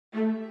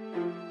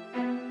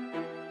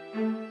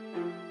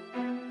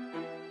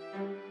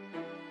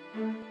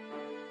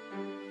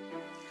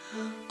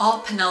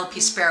All Penelope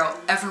Sparrow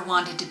ever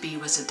wanted to be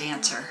was a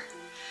dancer.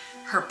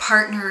 Her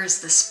partner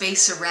is the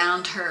space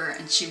around her,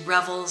 and she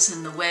revels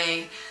in the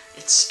way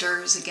it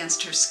stirs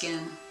against her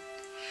skin.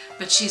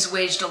 But she's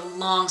waged a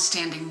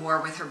long-standing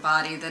war with her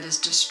body that has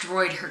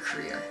destroyed her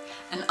career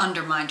and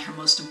undermined her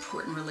most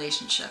important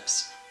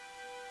relationships.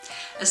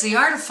 As The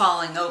Art of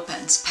Falling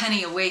opens,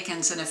 Penny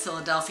awakens in a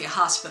Philadelphia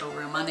hospital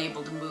room,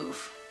 unable to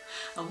move.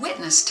 A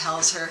witness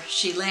tells her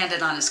she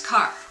landed on his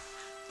car,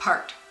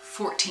 parked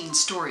 14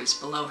 stories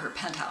below her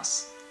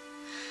penthouse.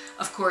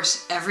 Of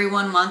course,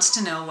 everyone wants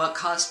to know what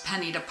caused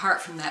Penny to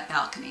part from that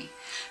balcony,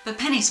 but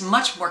Penny's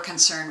much more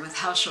concerned with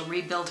how she'll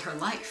rebuild her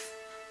life.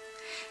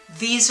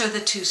 These are the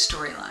two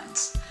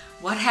storylines: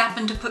 what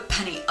happened to put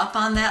Penny up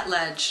on that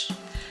ledge,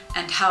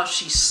 and how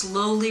she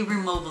slowly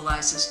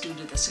remobilizes due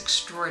to this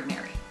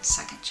extraordinary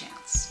second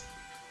chance.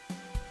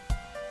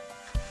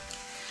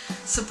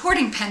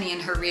 Supporting Penny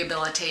in her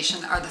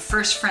rehabilitation are the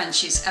first friends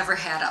she's ever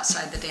had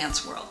outside the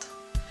dance world.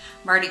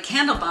 Marty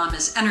Candlebaum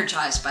is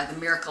energized by the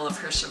miracle of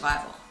her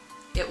survival.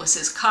 It was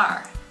his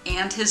car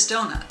and his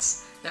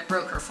donuts that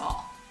broke her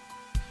fall.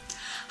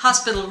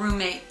 Hospital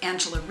roommate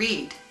Angela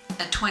Reed,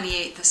 at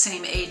 28, the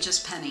same age as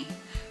Penny,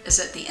 is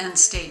at the end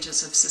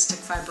stages of cystic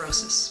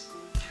fibrosis.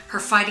 Her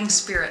fighting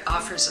spirit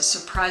offers a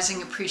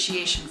surprising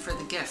appreciation for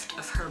the gift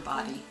of her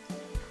body.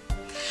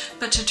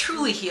 But to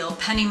truly heal,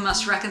 Penny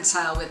must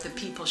reconcile with the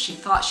people she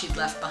thought she'd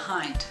left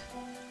behind,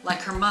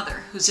 like her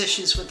mother, whose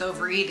issues with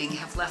overeating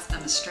have left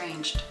them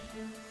estranged.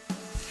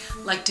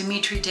 Like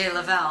Dimitri de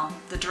Laval,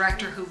 the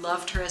director who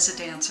loved her as a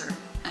dancer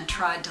and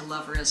tried to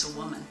love her as a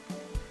woman.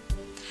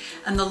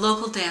 And the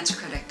local dance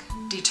critic,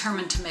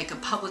 determined to make a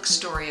public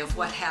story of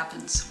what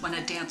happens when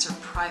a dancer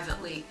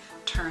privately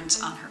turns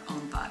on her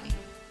own body.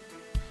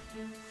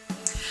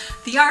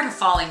 The Art of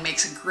Falling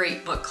makes a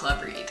great book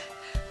club read.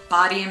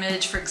 Body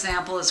image, for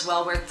example, is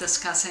well worth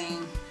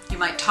discussing. You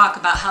might talk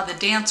about how the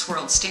dance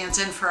world stands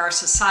in for our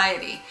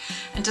society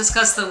and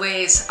discuss the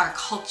ways our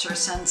culture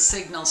sends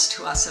signals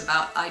to us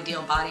about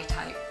ideal body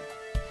type.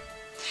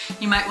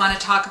 You might want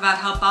to talk about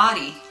how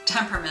body,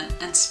 temperament,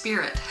 and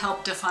spirit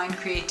help define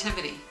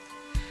creativity.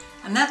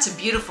 And that's a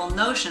beautiful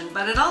notion,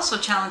 but it also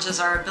challenges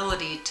our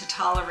ability to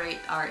tolerate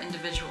our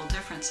individual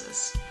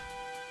differences.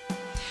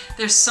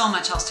 There's so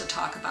much else to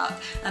talk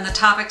about, and the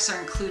topics are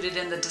included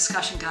in the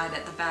discussion guide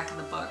at the back of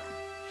the book.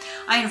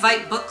 I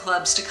invite book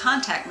clubs to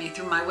contact me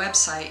through my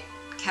website,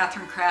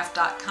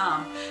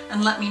 KathrynCraft.com,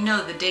 and let me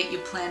know the date you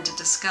plan to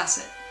discuss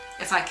it.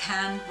 If I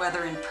can,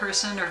 whether in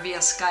person or via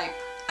Skype,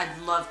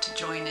 I'd love to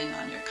join in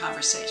on your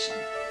conversation.